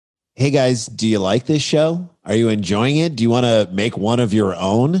Hey guys, do you like this show? Are you enjoying it? Do you want to make one of your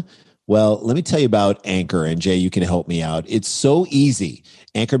own? Well, let me tell you about Anchor, and Jay, you can help me out. It's so easy.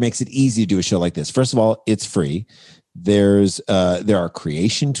 Anchor makes it easy to do a show like this. First of all, it's free. There are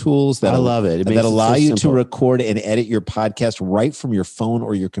creation tools that I love it. that allow you to record and edit your podcast right from your phone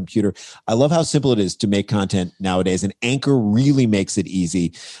or your computer. I love how simple it is to make content nowadays, and Anchor really makes it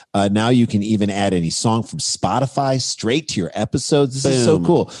easy. Now you can even add any song from Spotify straight to your episodes. This is so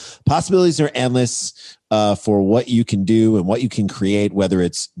cool. Possibilities are endless for what you can do and what you can create, whether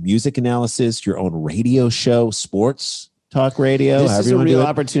it's music analysis, your own radio show, sports talk radio. This is a real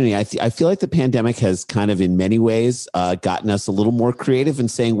opportunity. I feel like the pandemic has kind of in many ways gotten us a little more creative in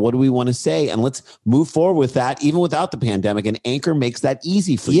saying, what do we want to say? And let's move forward with that, even without the pandemic. And Anchor makes that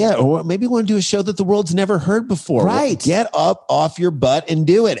easy for you. Yeah, or maybe you want to do a show that the world's never heard before. Right. Get up off your butt and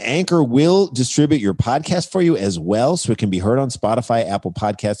do it. Anchor will distribute your podcast for you as well, so it can be heard on Spotify, Apple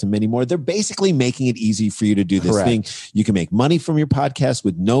Podcasts, and many more. They're basically making it easy for you to do this thing. You can make money from your podcast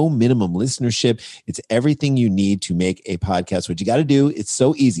with no minimum listenership. It's everything you need to make a podcast. What you got to do, it's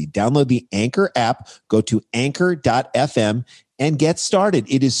so easy. Download the Anchor app, go to anchor.fm and get started.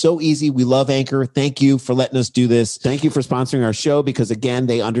 It is so easy. We love Anchor. Thank you for letting us do this. Thank you for sponsoring our show because, again,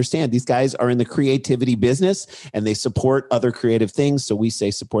 they understand these guys are in the creativity business and they support other creative things. So we say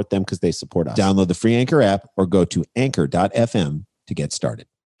support them because they support us. Download the free Anchor app or go to anchor.fm to get started.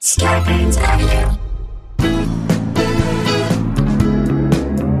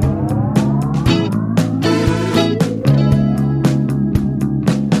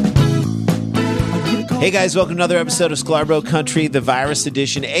 Hey guys, welcome to another episode of Scarborough Country, the virus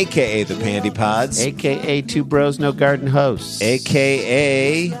edition, a.k.a. the Pandy Pods. A.k.a. Two Bros, No Garden Hosts.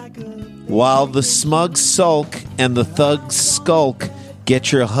 A.k.a. while the smug sulk and the thugs skulk,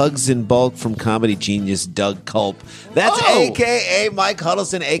 get your hugs in bulk from comedy genius Doug Culp. That's a.k.a. Mike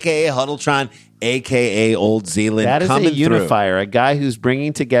Huddleston, a.k.a. Huddletron, a.k.a. Old Zealand. That is a unifier, a guy who's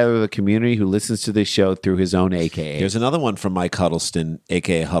bringing together the community who listens to this show through his own a.k.a. Here's another one from Mike Huddleston,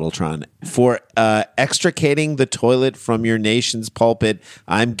 a.k.a. Huddletron. For extricating the toilet from your nation's pulpit,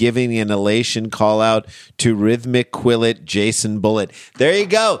 I'm giving an elation call out to Rhythmic Quillet, Jason Bullitt. There you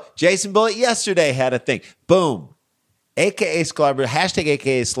go. Jason Bullitt yesterday had a thing. Boom. A.k.a. Scarborough, hashtag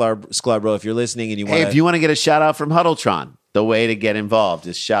a.k.a. Scarborough if you're listening and you want Hey, if you want to get a shout out from Huddletron, the way to get involved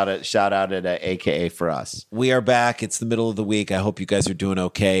is shout out at AKA for us. We are back. It's the middle of the week. I hope you guys are doing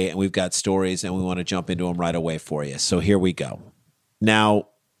okay. And we've got stories and we want to jump into them right away for you. So here we go. Now,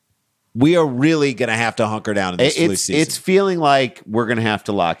 we are really going to have to hunker down in this flu season. It's feeling like we're going to have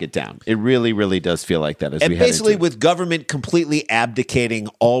to lock it down. It really, really does feel like that. And basically with government completely abdicating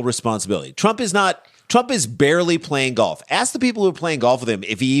all responsibility. Trump is barely playing golf. Ask the people who are playing golf with him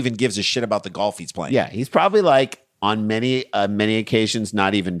if he even gives a shit about the golf he's playing. Yeah, he's probably like, on many occasions,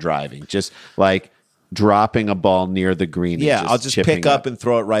 not even driving, just like dropping a ball near the green. Yeah, I'll just pick up and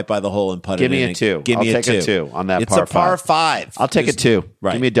throw it right by the hole and put it in. Give me a two. I'll take a two on that par 5. It's a par 5. I'll take a 2.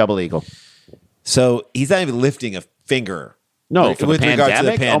 Right. Give me a double eagle. So he's not even lifting a finger. No, with regard to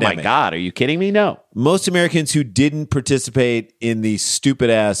the pandemic. Oh my God, are you kidding me? No. Most Americans who didn't participate in the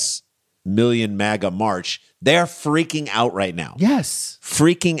stupid ass Million MAGA March, they're freaking out right now. Yes.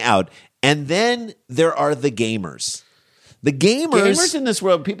 Freaking out. And then there are the gamers. The gamers in this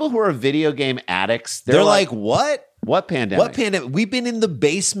world, people who are video game addicts, they're like, what? What pandemic? What pandemic? We've been in the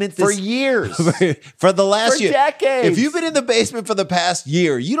basement for years. For the last year. Decades. If you've been in the basement for the past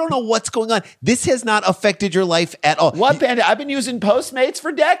year, you don't know what's going on. This has not affected your life at all. What pandemic? I've been using Postmates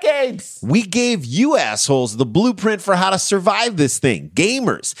for decades. We gave you assholes the blueprint for how to survive this thing.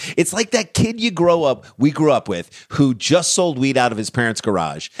 Gamers. It's like that kid we grew up with who just sold weed out of his parents'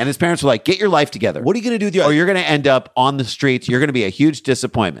 garage. And his parents were like, get your life together. What are you going to do with your life? Or you're going to end up on the streets. You're going to be a huge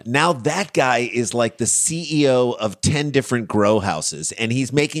disappointment. Now that guy is like the CEO of 10 different grow houses, and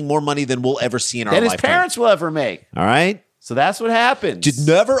he's making more money than we'll ever see in our lifetime. His parents will ever make. All right? So that's what happens. Just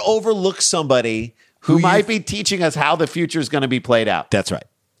never overlook somebody who might be teaching us how the future is going to be played out. That's right.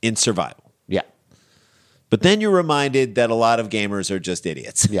 In survival. Yeah. But then you're reminded that a lot of gamers are just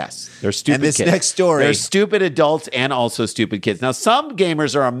idiots. Yes. They're stupid And this kids. next story. They're stupid adults and also stupid kids. Now, some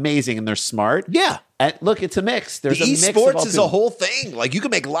gamers are amazing and they're smart. Yeah. And look, it's a mix. There's the a mix. Esports is a whole thing. Like, you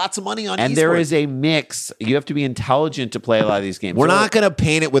can make lots of money on esports. And there is a mix. You have to be intelligent to play a lot of these games. We're not going to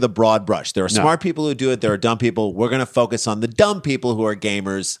paint it with a broad brush. There are smart people who do it. There are dumb people. We're going to focus on the dumb people who are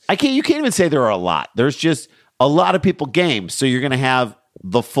gamers. You can't even say there are a lot. There's just a lot of people game. So you're going to have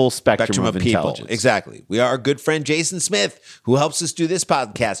the full spectrum of people. Exactly. We are our good friend Jason Smith, who helps us do this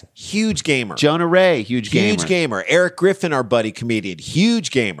podcast. Huge gamer. Jonah Ray, huge gamer. Huge gamer. Eric Griffin, our buddy comedian. Huge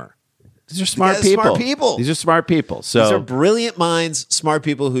gamer. These are smart people. Smart people. These are smart people. So these are brilliant minds, smart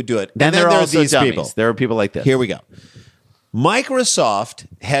people who do it. Then And there are also these dummies. people. There are people like this. Here we go. Microsoft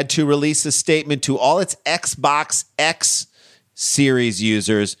had to release a statement to all its Xbox X Series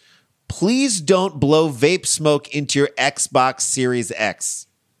users. Please don't blow vape smoke into your Xbox Series X.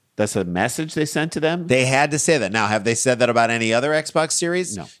 That's a message they sent to them? They had to say that. Now, have they said that about any other Xbox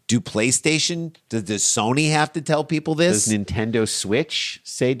Series? No. Do PlayStation, does Sony have to tell people this? Does Nintendo Switch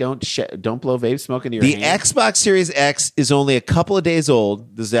say don't blow vape smoke into your The hand? Xbox Series X is only a couple of days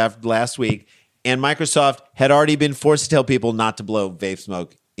old. This is after last week. And Microsoft had already been forced to tell people not to blow vape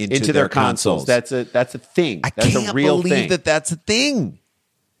smoke into their consoles. That's a thing. That's I can't a real believe thing. that's a thing.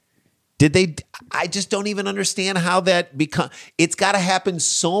 Did they? I just don't even understand how that become. It's got to happen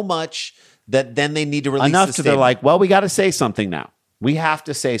so much that then they need to release enough the to they're statement. like, well, we got to say something now. We have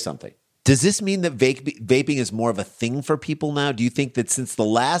to say something. Does this mean that vaping is more of a thing for people now? Do you think that since the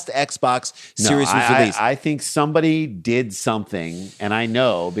last Xbox Series was released, I think somebody did something, and I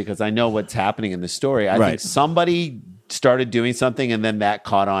know because I know what's happening in the story. I think somebody started doing something, and then that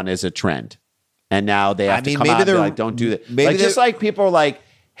caught on as a trend, and now they have to come out and be like, "Don't do that." Like just like people are like,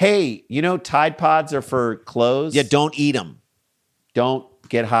 "Hey, you know, Tide Pods are for clothes. Yeah, don't eat them. Don't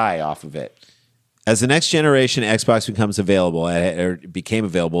get high off of it." As the next generation Xbox became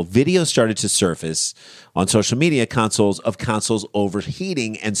available, videos started to surface on social media consoles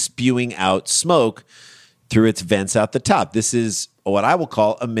overheating and spewing out smoke through its vents out the top. This is what I will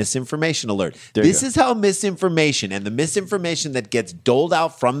call a misinformation alert. This is how misinformation and the misinformation that gets doled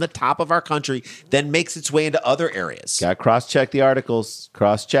out from the top of our country then makes its way into other areas. Got to cross-check the articles.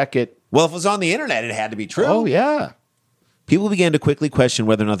 Cross-check it. Well, if it was on the internet, it had to be true. Oh, yeah. People began to quickly question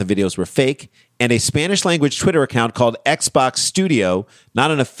whether or not the videos were fake, and a Spanish-language Twitter account called Xbox Studio,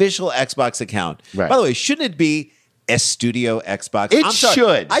 not an official Xbox account. Right. By the way, shouldn't it be Studio Xbox? It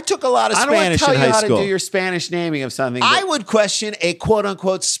should. I took a lot of Spanish in high school. I don't want to tell you how to do your Spanish naming of something. I would question a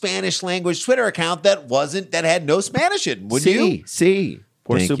quote-unquote Spanish-language Twitter account that had no Spanish in, wouldn't you? Sí,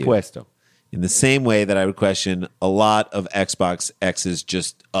 por Thank you. supuesto. In the same way that I would question a lot of Xbox X's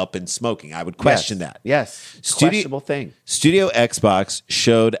just up and smoking. I would question that. Yes. Questionable thing. Studio Xbox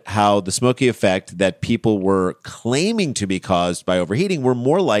showed how the smoky effect that people were claiming to be caused by overheating were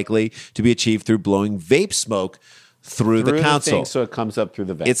more likely to be achieved through blowing vape smoke through the console. So it comes up through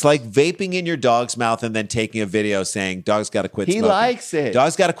the vent. It's like vaping in your dog's mouth and then taking a video saying, dog's got to quit smoking. He likes it.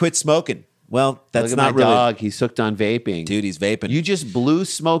 Dog's got to quit smoking. Well, that's Look at not my really. dog. He's hooked on vaping. Dude, he's vaping. You just blew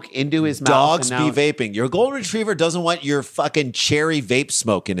smoke into his mouth. Dogs be vaping. Your golden retriever doesn't want your fucking cherry vape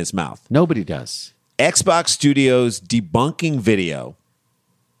smoke in his mouth. Nobody does. Xbox Studios debunking video.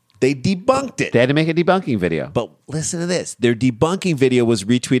 They debunked it. They had to make a debunking video. But listen to this. Their debunking video was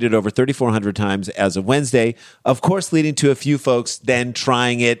retweeted over 3,400 times as of Wednesday, of course, leading to a few folks then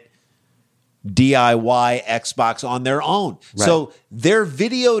trying it DIY Xbox on their own. Right. So their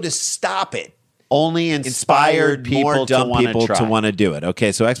video to stop it only inspired people more dumb people to want to do it.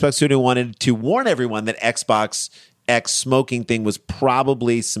 Okay, so Xbox Studio wanted to warn everyone that Xbox X smoking thing was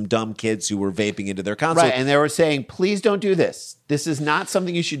probably some dumb kids who were vaping into their console. Right, and they were saying, please don't do this. This is not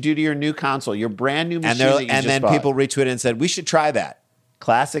something you should do to your new console, your brand new machine that you and then bought. people retweeted and said, we should try that.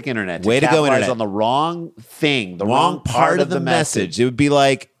 Classic internet. Way to go, internet. On the wrong thing, the wrong part of the message. It would be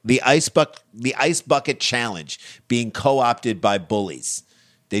like the ice bucket challenge being co-opted by bullies.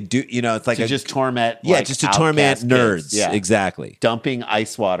 They do, it's like just torment. Just to torment nerds. Yeah. Exactly. Dumping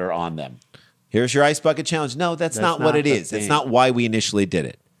ice water on them. Here's your ice bucket challenge. No, that's not what it is. That's not why we initially did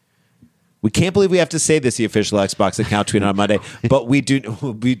it. We can't believe we have to say this, the official Xbox account tweeted on Monday, but we do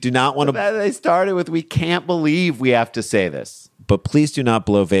not want to. They started with, we can't believe we have to say this. But please do not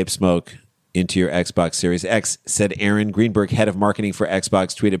blow vape smoke into your Xbox Series X, said Aaron Greenberg, head of marketing for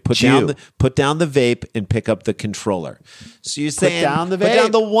Xbox, tweeted, put down the vape and pick up the controller. So you're saying, put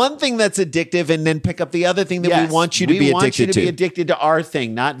down the one thing that's addictive and then pick up the other thing that we want you to be addicted to. We want you to be addicted to our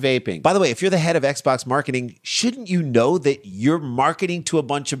thing, not vaping. By the way, if you're the head of Xbox marketing, shouldn't you know that you're marketing to a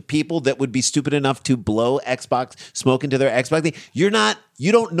bunch of people that would be stupid enough to blow Xbox smoke into their Xbox thing? You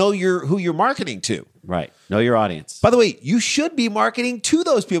don't know who you're marketing to. Right. Know your audience. By the way, you should be marketing to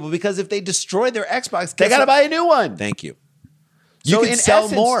those people because if they destroy their Xbox, they got to buy a new one. Thank you. You can sell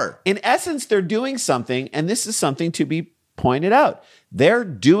more. In essence, they're doing something, and this is something to be pointed out. They're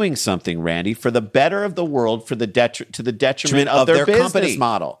doing something, Randy, for the better of the world, to the detriment of their business company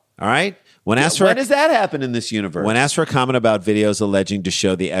model. All right? When asked When does that happen in this universe? When asked for a comment about videos alleging to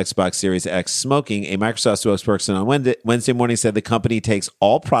show the Xbox Series X smoking, a Microsoft spokesperson on Wednesday morning said the company takes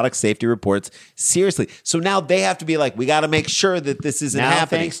all product safety reports seriously. So now they have to be like, we got to make sure that this isn't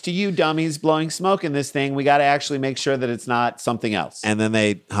happening. Thanks to you dummies blowing smoke in this thing, we got to actually make sure that it's not something else. And then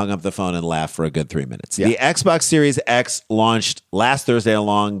they hung up the phone and laughed for a good 3 minutes. Yeah. The Xbox Series X launched last Thursday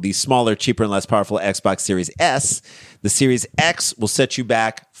along the smaller, cheaper, and less powerful Xbox Series S. The Series X will set you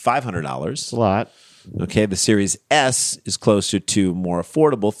back $500. It's a lot. Okay, the Series S is closer to more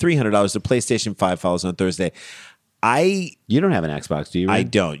affordable, $300. The PlayStation 5 follows on Thursday. You don't have an Xbox, do you? Ryan? I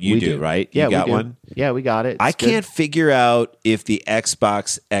don't. You do, right? Yeah, you got we do. one? Yeah, we got it. I can't figure out if the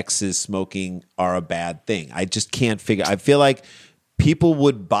Xbox X's smoking are a bad thing. I just can't figure. I feel like people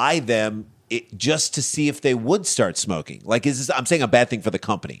would buy them just to see if they would start smoking. Like, I'm saying a bad thing for the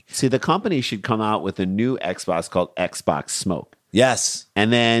company. See, the company should come out with a new Xbox called Xbox Smoke. Yes.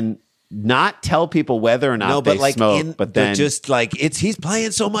 And then not tell people whether or not they smoke, but then just like he's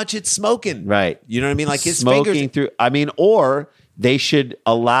playing so much it's smoking. Right. You know what I mean? Like his smoking fingers through. I mean, or they should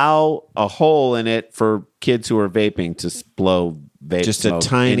allow a hole in it for kids who are vaping to blow vape just smoke a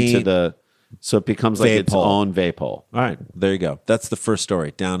tiny into so it becomes like its hole. own vape hole. All right, there you go. That's the first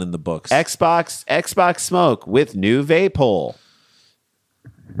story down in the books. Xbox Smoke with new vape hole.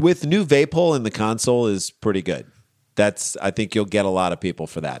 With new vape hole in the console is pretty good. I think you'll get a lot of people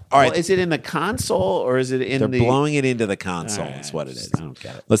for that. All right. Is it in the console or is it in They're blowing it into the console. Right, is what it is. I don't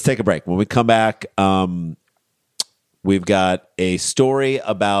get it. Let's take a break. When we come back, we've got a story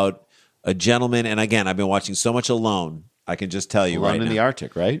about a gentleman. And again, I've been watching so much Alone. I can just tell you Alone right now. in the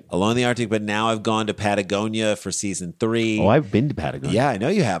Arctic, right? Alone in the Arctic. But now I've gone to Patagonia for season 3. Oh, I've been to Patagonia. Yeah, I know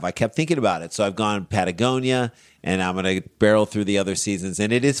you have. I kept thinking about it. So I've gone to Patagonia, and I'm going to barrel through the other seasons.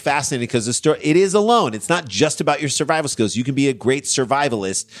 And it is fascinating because the story, it is Alone. It's not just about your survival skills. You can be a great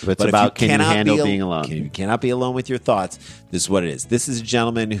survivalist. But it's about can you handle being alone. You cannot be alone with your thoughts. This is what it is. This is a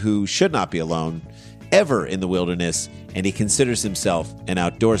gentleman who should not be alone ever in the wilderness, and he considers himself an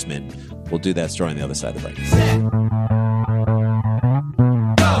outdoorsman. We'll do that story on the other side of the break.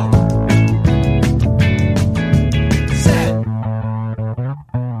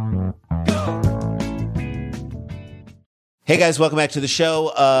 Hey guys, welcome back to the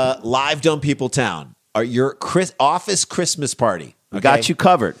show. Live Dumb People Town. Your office Christmas party. Okay? We got you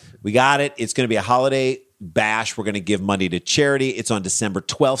covered. We got it. It's going to be a holiday bash. We're going to give money to charity. It's on December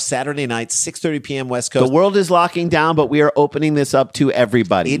 12th, Saturday night, 6:30 p.m. West Coast. The world is locking down, but we are opening this up to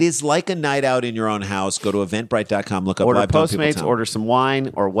everybody. It is like a night out in your own house. Go to eventbrite.com. Look up Order Live Dumb People Postmates, Town. order some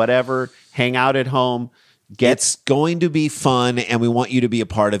wine or whatever. Hang out at home. It's going to be fun, and we want you to be a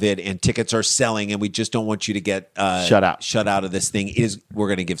part of it. And tickets are selling, and we just don't want you to get shut out of this thing. We're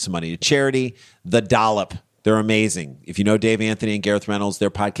going to give some money to charity. The Dollop. They're amazing. If you know Dave Anthony and Gareth Reynolds, their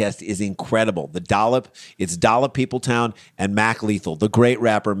podcast is incredible. The Dollop, it's Dollop Peopletown and Mac Lethal, the great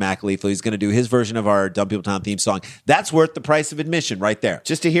rapper Mac Lethal. He's going to do his version of our Dumb Peopletown theme song. That's worth the price of admission right there.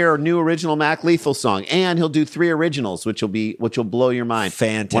 Just to hear a new original Mac Lethal song. And he'll do 3 originals, which will blow your mind.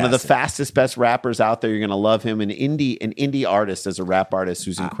 Fantastic. One of the fastest, best rappers out there. You're going to love him. An indie artist as a rap artist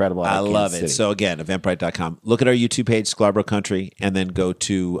who's incredible. I love it. So again, eventbrite.com. Look at our YouTube page, Scarborough Country, and then go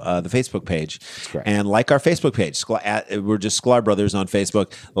to the Facebook page. And like our Facebook page. We're just Sklar Brothers on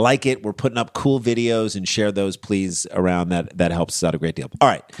Facebook. Like it. We're putting up cool videos and share those, please, around that. That helps us out a great deal. All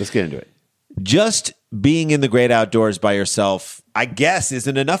right. Let's get into it. Just being in the great outdoors by yourself, I guess,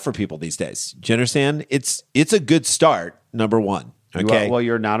 isn't enough for people these days. Do you understand? It's a good start, number one. Okay. Well,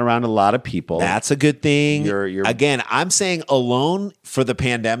 you're not around a lot of people. That's a good thing. You're Again, I'm saying Alone for the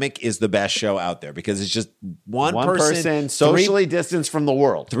pandemic is the best show out there because it's just one person socially distanced from the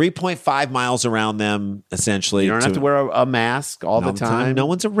world. 3.5 miles around them, essentially. You don't have to wear a mask all the time. No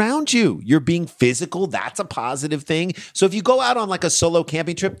one's around you. You're being physical. That's a positive thing. So if you go out on like a solo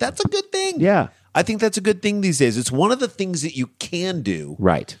camping trip, that's a good thing. Yeah. I think that's a good thing these days. It's one of the things that you can do.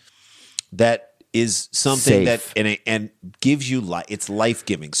 Right. That is something safe. that and gives you life. It's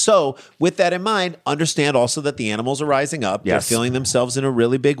life-giving. So with that in mind, understand also that the animals are rising up. Yes. They're feeling themselves in a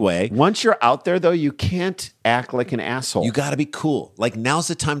really big way. Once you're out there, though, you can't act like an asshole. You got to be cool. Like now's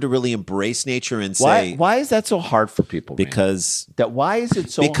the time to really embrace nature and say, why is that so hard for people? Because why is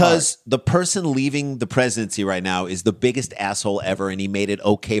it so hard? Because the person leaving the presidency right now is the biggest asshole ever, and he made it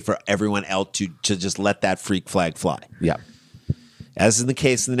okay for everyone else to just let that freak flag fly. Yeah. As in the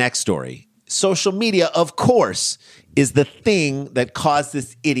case of the next story. Social media, of course, is the thing that caused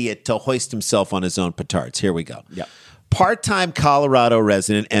this idiot to hoist himself on his own petards. Here we go. Yep. Part-time Colorado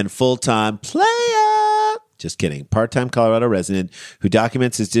resident and full-time player. Just kidding. Part-time Colorado resident who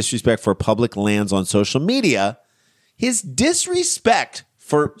documents his disrespect for public lands on social media. His disrespect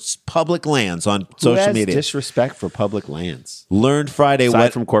for public lands on Who social has media. disrespect for public lands? Learned Friday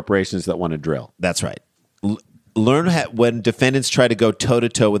Aside from corporations that want to drill. That's right. Learn when defendants try to go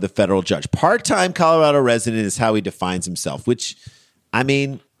toe-to-toe with a federal judge. Part-time Colorado resident is how he defines himself, which, I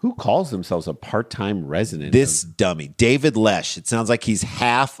mean... Who calls themselves a part-time resident? This dummy, David Lesh. It sounds like he's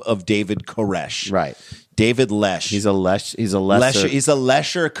half of David Koresh. Right. David Lesh. He's a lesser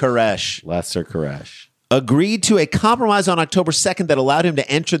Koresh. Lesser Koresh. Agreed to a compromise on October 2nd that allowed him to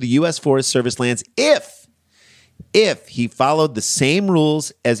enter the U.S. Forest Service lands if he followed the same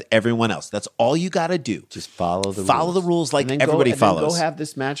rules as everyone else. That's all you got to do. Just follow the rules like everybody follows. Go have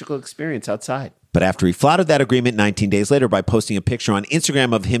this magical experience outside. But after he flouted that agreement 19 days later by posting a picture on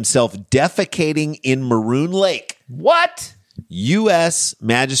Instagram of himself defecating in Maroon Lake. What? U.S.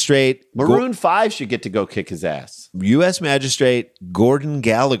 Magistrate... Maroon 5 should get to go kick his ass. U.S. Magistrate Gordon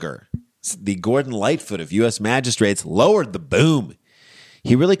Gallagher, the Gordon Lightfoot of U.S. Magistrates, lowered the boom.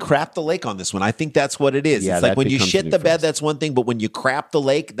 He really crapped the lake on this one. I think that's what it is. Yeah, it's like when you shit the bed, that's one thing, but when you crap the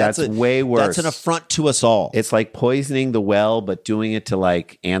lake, that's way worse. That's an affront to us all. It's like poisoning the well, but doing it to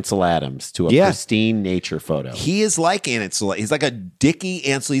like Ansel Adams, to a pristine nature photo. He is like Ansel. He's like a Dickie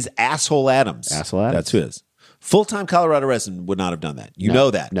Ansel. He's Asshole Adams. Asshole Adams. That's who it is. Full-time Colorado resident would not have done that. You know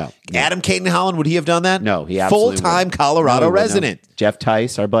that. No. Adam Caton Holland, would he have done that? No, he absolutely Full-time wouldn't. Colorado resident. No. Jeff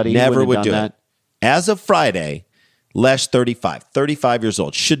Tice, our buddy, never would have do done it. As of Friday, Lesh, 35 years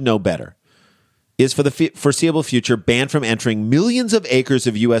old, should know better, is for the foreseeable future banned from entering millions of acres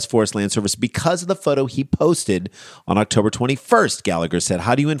of U.S. Forest Land Service because of the photo he posted on October 21st, Gallagher said.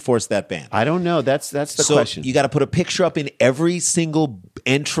 How do you enforce that ban? I don't know. That's the question. You got to put a picture up in every single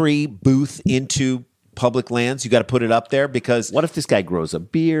entry booth into public lands. You got to put it up there because... What if this guy grows a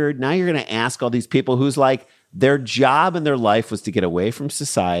beard? Now you're going to ask all these people who's like... Their job in their life was to get away from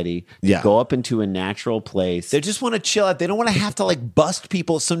society, to go up into a natural place. They just want to chill out. They don't want to have to like bust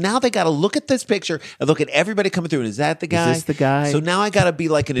people. So now they got to look at this picture and look at everybody coming through. And is that the guy? Is this the guy? So now I got to be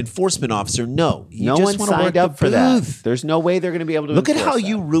like an enforcement officer. No. No one signed up for that. There's no way they're going to be able to look at how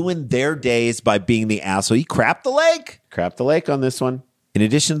you ruined their days by being the asshole. You crapped the lake. Crapped the lake on this one. In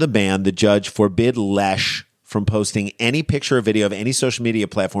addition to the ban, the judge forbid Lesh from posting any picture or video of any social media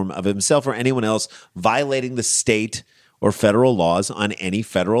platform of himself or anyone else violating the state or federal laws on any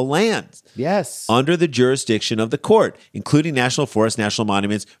federal lands. Yes. Under the jurisdiction of the court, including National Forests, National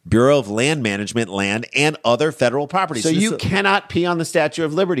Monuments, Bureau of Land Management, land, and other federal properties. So you cannot pee on the Statue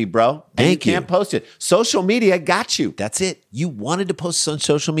of Liberty, bro. And Thank you can't post it. Social media got you. That's it. You wanted to post on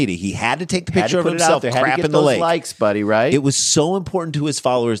social media. He had to take the picture of put himself it out there. Had to crapping get the those lake. likes, buddy, right? It was so important to his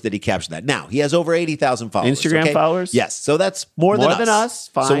followers that he captured that. Now, he has over 80,000 followers. Instagram followers? Yes. So that's more than us.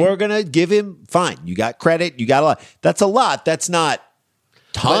 Fine. So we're going to give him, fine. You got credit. You got a lot. That's a lot. That's not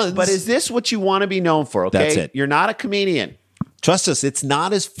tons. But is this what you want to be known for? Okay. That's it. You're not a comedian. Trust us, it's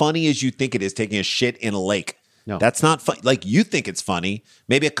not as funny as you think it is taking a shit in a lake. No. That's not funny. Like you think it's funny.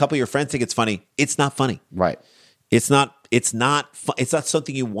 Maybe a couple of your friends think it's funny. It's not funny. Right. It's not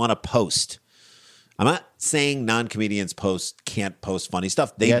something you want to post. I'm not saying non-comedians can't post funny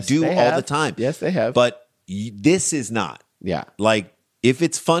stuff. They do all the time. Yes, they have. But this is not. Yeah. Like if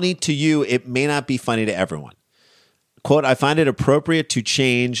it's funny to you, it may not be funny to everyone. Quote, I find it appropriate to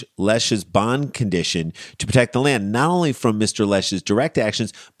change Lesh's bond condition to protect the land, not only from Mr. Lesh's direct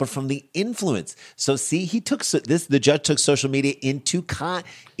actions, but from the influence. So see, the judge took social media into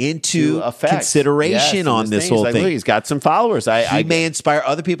consideration on this whole thing. Look, he's got some followers. He may inspire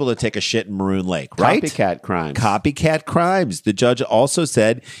other people to take a shit in Maroon Lake, right? Copycat crimes. The judge also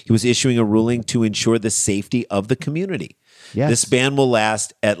said he was issuing a ruling to ensure the safety of the community. Yes. This ban will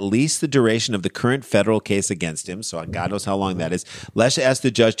last at least the duration of the current federal case against him. So God knows how long that is. Lesh asked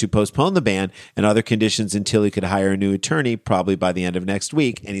the judge to postpone the ban and other conditions until he could hire a new attorney, probably by the end of next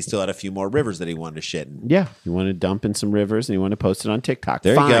week. And he still had a few more rivers that he wanted to shit in. Yeah. You want to dump in some rivers and you want to post it on TikTok.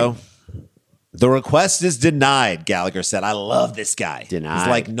 There you go. The request is denied, Gallagher said. I love this guy. Denied. He's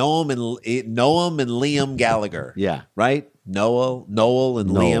like Noam and Liam Gallagher. Yeah. Right? Noel and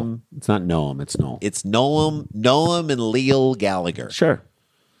Liam. It's not Noam, it's Noel. It's Noam and Leal Gallagher. Sure.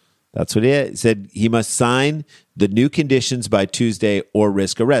 That's what he said. He must sign the new conditions by Tuesday or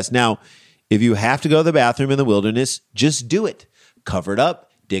risk arrest. Now, if you have to go to the bathroom in the wilderness, just do it. Cover it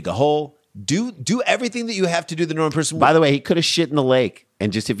up, dig a hole, do everything that you have to do the normal person. By the way, he could have shit in the lake,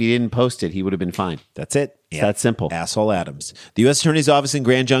 and just if he didn't post it, he would have been fine. That's it. It's that simple. Asshole Adams. The U.S. Attorney's Office in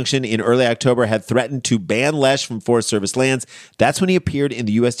Grand Junction in early October had threatened to ban Lesh from Forest Service lands. That's when he appeared in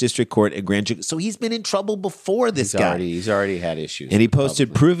the U.S. District Court at Grand Junction. So he's been in trouble before this guy. He's already had issues. And he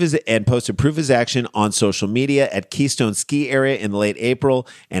posted proof of his action on social media at Keystone Ski Area in late April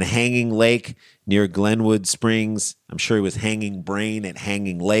and Hanging Lake near Glenwood Springs. I'm sure he was hanging brain at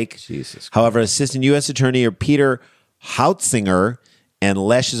Hanging Lake. Jesus Christ. However, Assistant U.S. Attorney Peter Hautzinger and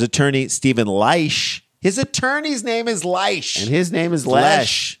Lesh's attorney, Stephen Leish, his attorney's name is Leish. And his name is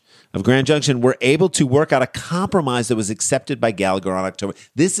Lesh. Of Grand Junction, were able to work out a compromise that was accepted by Gallagher on October.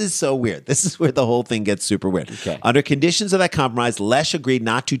 This is so weird. This is where the whole thing gets super weird. Okay. Under conditions of that compromise, Lesh agreed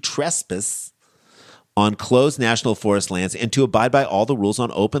not to trespass on closed national forest lands and to abide by all the rules on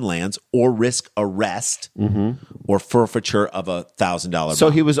open lands or risk arrest or forfeiture of $1,000. So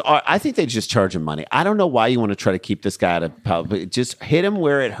he was, I think they just charge him money. I don't know why you want to try to keep this guy out of public. Just hit him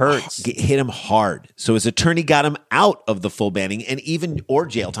where it hurts. Hit him hard. So his attorney got him out of the full banning and or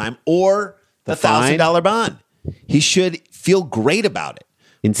jail time or the $1,000 bond. He should feel great about it.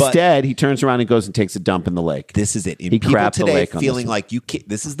 Instead, he turns around and goes and takes a dump in the lake. This is it. And he people crapped today the lake on feeling this like you can't,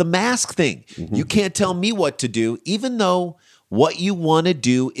 this is the mask thing. You can't tell me what to do, even though what you want to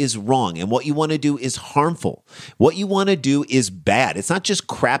do is wrong and what you want to do is harmful. What you want to do is bad. It's not just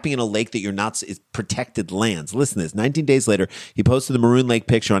crapping in a lake that you're not, it's protected lands. Listen to this. 19 days later, he posted the Maroon Lake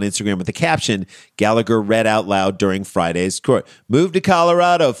picture on Instagram with the caption, Gallagher read out loud during Friday's court. Moved to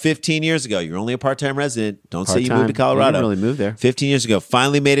Colorado 15 years ago. You're only a part-time resident. Don't say you moved to Colorado. You didn't really move there. 15 years ago.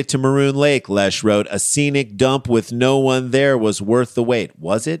 Finally made it to Maroon Lake, Lesh wrote. A scenic dump with no one there was worth the wait.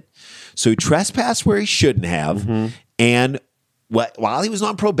 Was it? So he trespassed where he shouldn't have. And while he was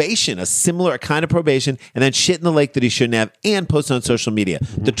on probation, a similar kind of probation, and then shit in the lake that he shouldn't have, and posted on social media.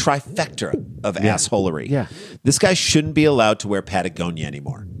 The trifecta of assholery. Yeah. This guy shouldn't be allowed to wear Patagonia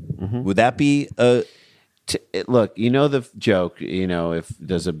anymore. Would that be a... Look, you know the joke, if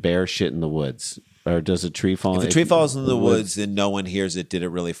does a bear shit in the woods? Or does a tree fall? If a tree falls in the woods and no one hears it, did it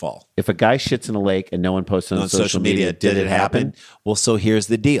really fall? If a guy shits in a lake and no one posts it on social media, did it happen? Well, so here's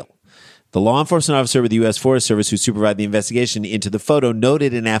the deal. The law enforcement officer with the U.S. Forest Service who supervised the investigation into the photo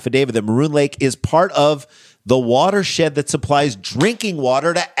noted in an affidavit that Maroon Lake is part of the watershed that supplies drinking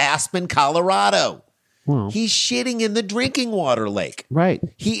water to Aspen, Colorado. Well, he's shitting in the drinking water lake. Right.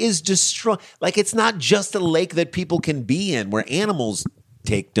 He is destroying. Like, it's not just a lake that people can be in where animals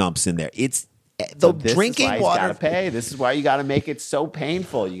take dumps in there. It's the drinking water. Gotta pay. This is why you got to make it so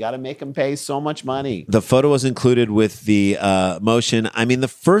painful. You got to make them pay so much money. The photo was included with the motion. I mean, the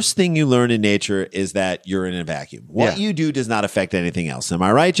first thing you learn in nature is that you're in a vacuum. What you do does not affect anything else. Am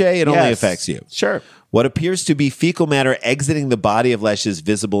I right, Jay? It only affects you. Sure. What appears to be fecal matter exiting the body of Lesh is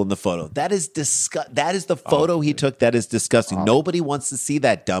visible in the photo. That is That is the photo he took. That is disgusting. Nobody wants to see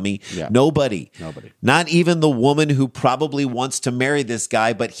that, dummy. Yeah. Nobody. Nobody. Not even the woman who probably wants to marry this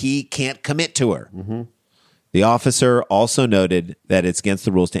guy, but he can't commit to her. The officer also noted that it's against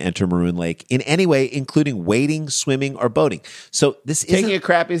the rules to enter Maroon Lake in any way, including wading, swimming, or boating. So this taking a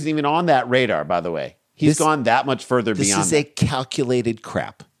crap isn't even on that radar, by the way. He's gone that much further beyond. This is a calculated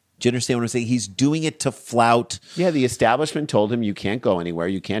crap. Do you understand what I'm saying? He's doing it to flout. Yeah, the establishment told him you can't go anywhere,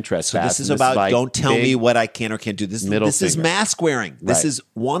 you can't trespass. So this is about like don't tell me what I can or can't do. This is mask wearing. This is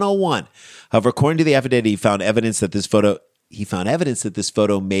 101. However, according to the affidavit, he found evidence that this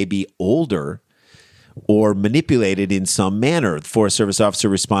photo may be older or manipulated in some manner. The Forest Service officer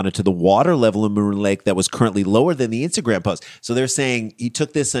responded to the water level in Maroon Lake that was currently lower than the Instagram post. So they're saying he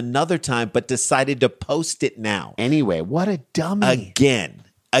took this another time, but decided to post it now. Anyway, what a dummy.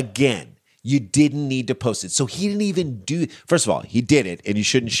 Again, you didn't need to post it. So he didn't even do. First of all, he did it, and you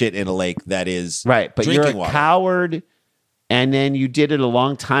shouldn't shit in a lake that is right. But drinking you're a water. Coward, and then you did it a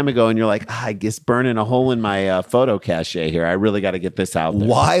long time ago, and you're like, I guess burning a hole in my photo cache here. I really got to get this out there.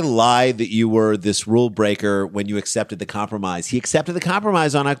 Why lie that you were this rule breaker when you accepted the compromise? He accepted the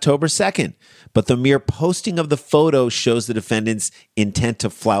compromise on October 2nd, but the mere posting of the photo shows the defendant's intent to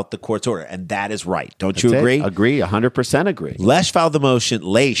flout the court's order, and that is right. Don't you agree? Agree, 100% agree. Leish filed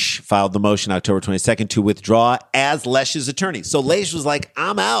the motion October 22nd to withdraw as Lesh's attorney. So Leish was like,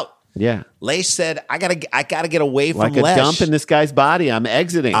 I'm out. Yeah. Leish said, I gotta get away from like Lesh. A dump in this guy's body. I'm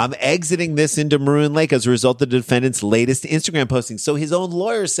exiting. I'm exiting this into Maroon Lake as a result of the defendant's latest Instagram posting. So his own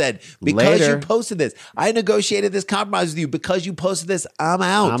lawyer said, because you posted this, I negotiated this compromise with you. Because you posted this, I'm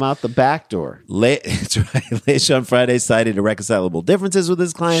out. I'm out the back door. That's right. Leish on Friday cited irreconcilable differences with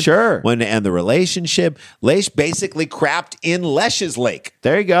his client. Sure. When to end the relationship. Leish basically crapped in Lesh's lake.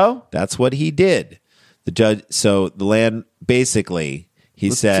 There you go. That's what he did. The judge, so the land basically... He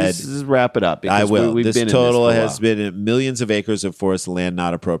said, let's just wrap it up. I will. We've this been total in this has been millions of acres of forest land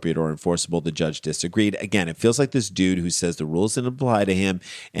not appropriate or enforceable. The judge disagreed. Again, it feels like this dude who says the rules didn't apply to him,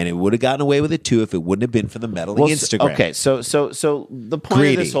 and it would have gotten away with it too if it wouldn't have been for the meddling Instagram. Okay, so the point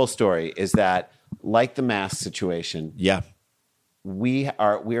of this whole story is that, like the mask situation, yeah, we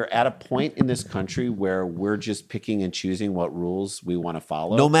are at a point in this country where we're just picking and choosing what rules we want to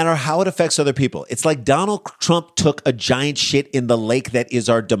follow. No matter how it affects other people. It's like Donald Trump took a giant shit in the lake that is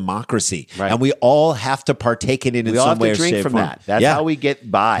our democracy. Right. And we all have to partake in it in some way or shape. We all have to drink from that. That's how we get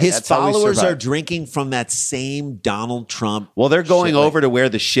by. His That's how we followers survive. are drinking from that same Donald Trump. Well, they're going shit over to where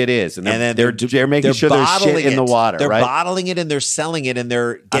the shit is. And then they're making sure there's shit bottling in the water. They're right? bottling it and they're selling it and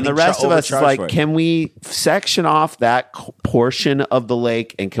they're getting and the rest of us is overcharged like, for it. can we section off that portion of the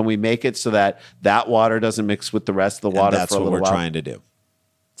lake and can we make it so that that water doesn't mix with the rest of the water? And that's for a what little we're while? trying to do.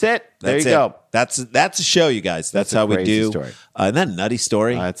 That's it. There you That's go. That's a show, you guys. That's a how we crazy do. story. Isn't that a nutty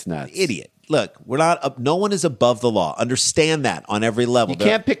story? That's nuts. Idiot. Look, we're not. No one is above the law. Understand that on every level. You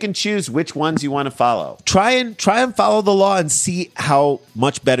can't pick and choose which ones you want to follow. Try and follow the law and see how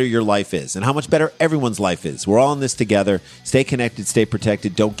much better your life is and how much better everyone's life is. We're all in this together. Stay connected, stay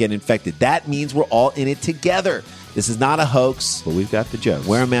protected, don't get infected. That means we're all in it together. This is not a hoax. But we've got the jokes.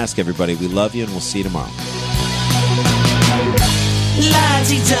 Wear a mask, everybody. We love you, and we'll see you tomorrow.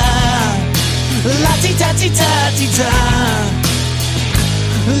 La-ti-da, la-ti-da-ti-da-ti-da,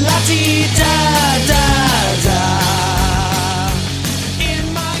 la-ti-da-da-da.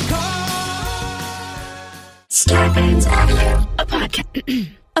 In my car. Starbane's Audio,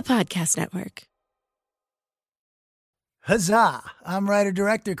 a podcast network. Huzzah! I'm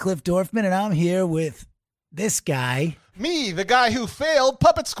writer-director Cliff Dorfman, and I'm here with this guy. Me, the guy who failed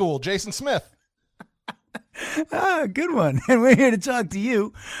puppet school, Jason Smith. Good one. And we're here to talk to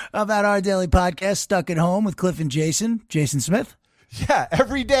you about our daily podcast, Stuck at Home with Cliff and Jason. Jason Smith. Yeah,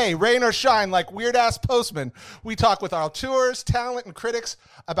 every day, rain or shine, like weird-ass postmen, we talk with our tours, talent, and critics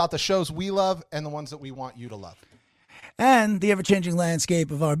about the shows we love and the ones that we want you to love. And the ever-changing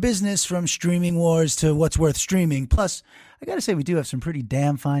landscape of our business, from streaming wars to what's worth streaming. Plus, I got to say, we do have some pretty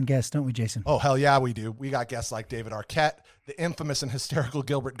damn fine guests, don't we, Jason? Oh, hell yeah, we do. We got guests like David Arquette, the infamous and hysterical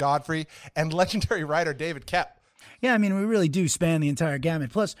Gilbert Godfrey, and legendary writer David Koepp. Yeah, I mean, we really do span the entire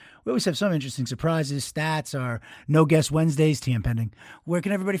gamut. Plus, we always have some interesting surprises, stats, our No Guest Wednesdays, TM pending. Where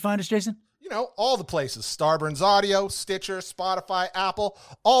can everybody find us, Jason? You know, all the places. Starburns Audio, Stitcher, Spotify, Apple,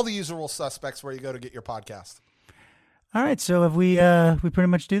 all the usual suspects where you go to get your podcast. All right, so have we pretty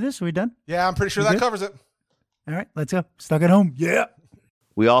much do this? Are we done? Yeah, I'm pretty sure You that good? covers it. All right, let's go. Stuck at home. Yeah.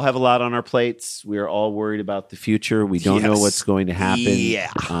 We all have a lot on our plates. We are all worried about the future. We don't know what's going to happen.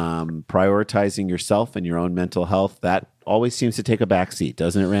 Yeah. Prioritizing yourself and your own mental health, that always seems to take a backseat,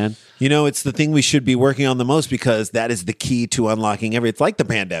 doesn't it, Rand? You know, it's the thing we should be working on the most because that is the key to unlocking everything. It's like the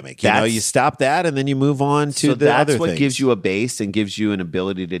pandemic. You know, you stop that and then you move on to the other that's what things. gives you a base and gives you an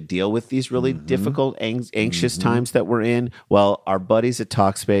ability to deal with these really difficult, anxious times that we're in. Well, our buddies at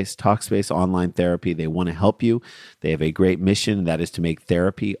Talkspace Online Therapy, they want to help you. They have a great mission, that is to make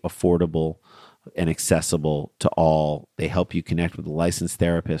therapy affordable and accessible to all. They help you connect with a licensed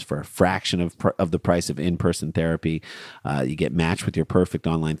therapist for a fraction of the price of in-person therapy. You get matched with your perfect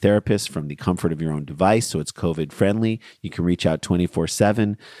online therapist from the comfort of your own device, so it's COVID friendly. You can reach out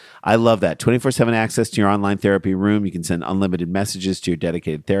 24/7. I love that. 24/7 access to your online therapy room. You can send unlimited messages to your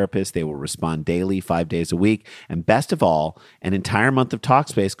dedicated therapist. They will respond daily, 5 days a week. And best of all, an entire month of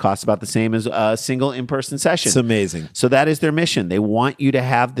Talkspace costs about the same as a single in-person session. It's amazing. So that is their mission. They want you to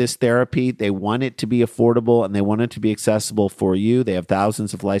have this therapy. They want it to be affordable and they want it to be accessible for you. They have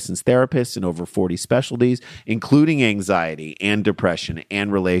thousands of licensed therapists in over 40 specialties, including anxiety and depression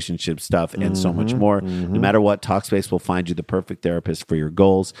and relationship stuff and so much more. No matter what, Talkspace will find you the perfect therapist for your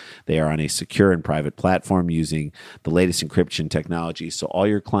goals. They are on a secure and private platform using the latest encryption technology, so all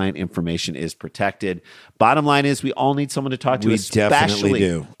your client information is protected. Bottom line is, we all need someone to talk to. We definitely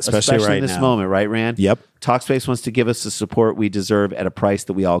do, especially right in this now. moment, right, Rand? Yep. Talkspace wants to give us the support we deserve at a price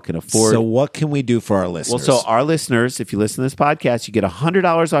that we all can afford. So what can we do for our listeners? Well, so our listeners, if you listen to this podcast, you get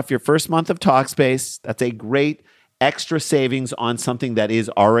 $100 off your first month of Talkspace. That's a great extra savings on something that is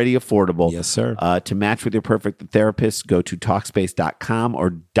already affordable. Yes, sir. To match with your perfect therapist, go to Talkspace.com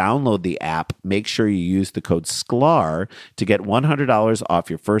or download the app. Make sure you use the code SCLAR to get $100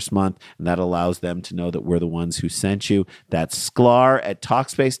 off your first month, and that allows them to know that we're the ones who sent you. That's SCLAR at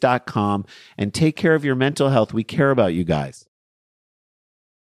Talkspace.com, and take care of your mental health. We care about you guys.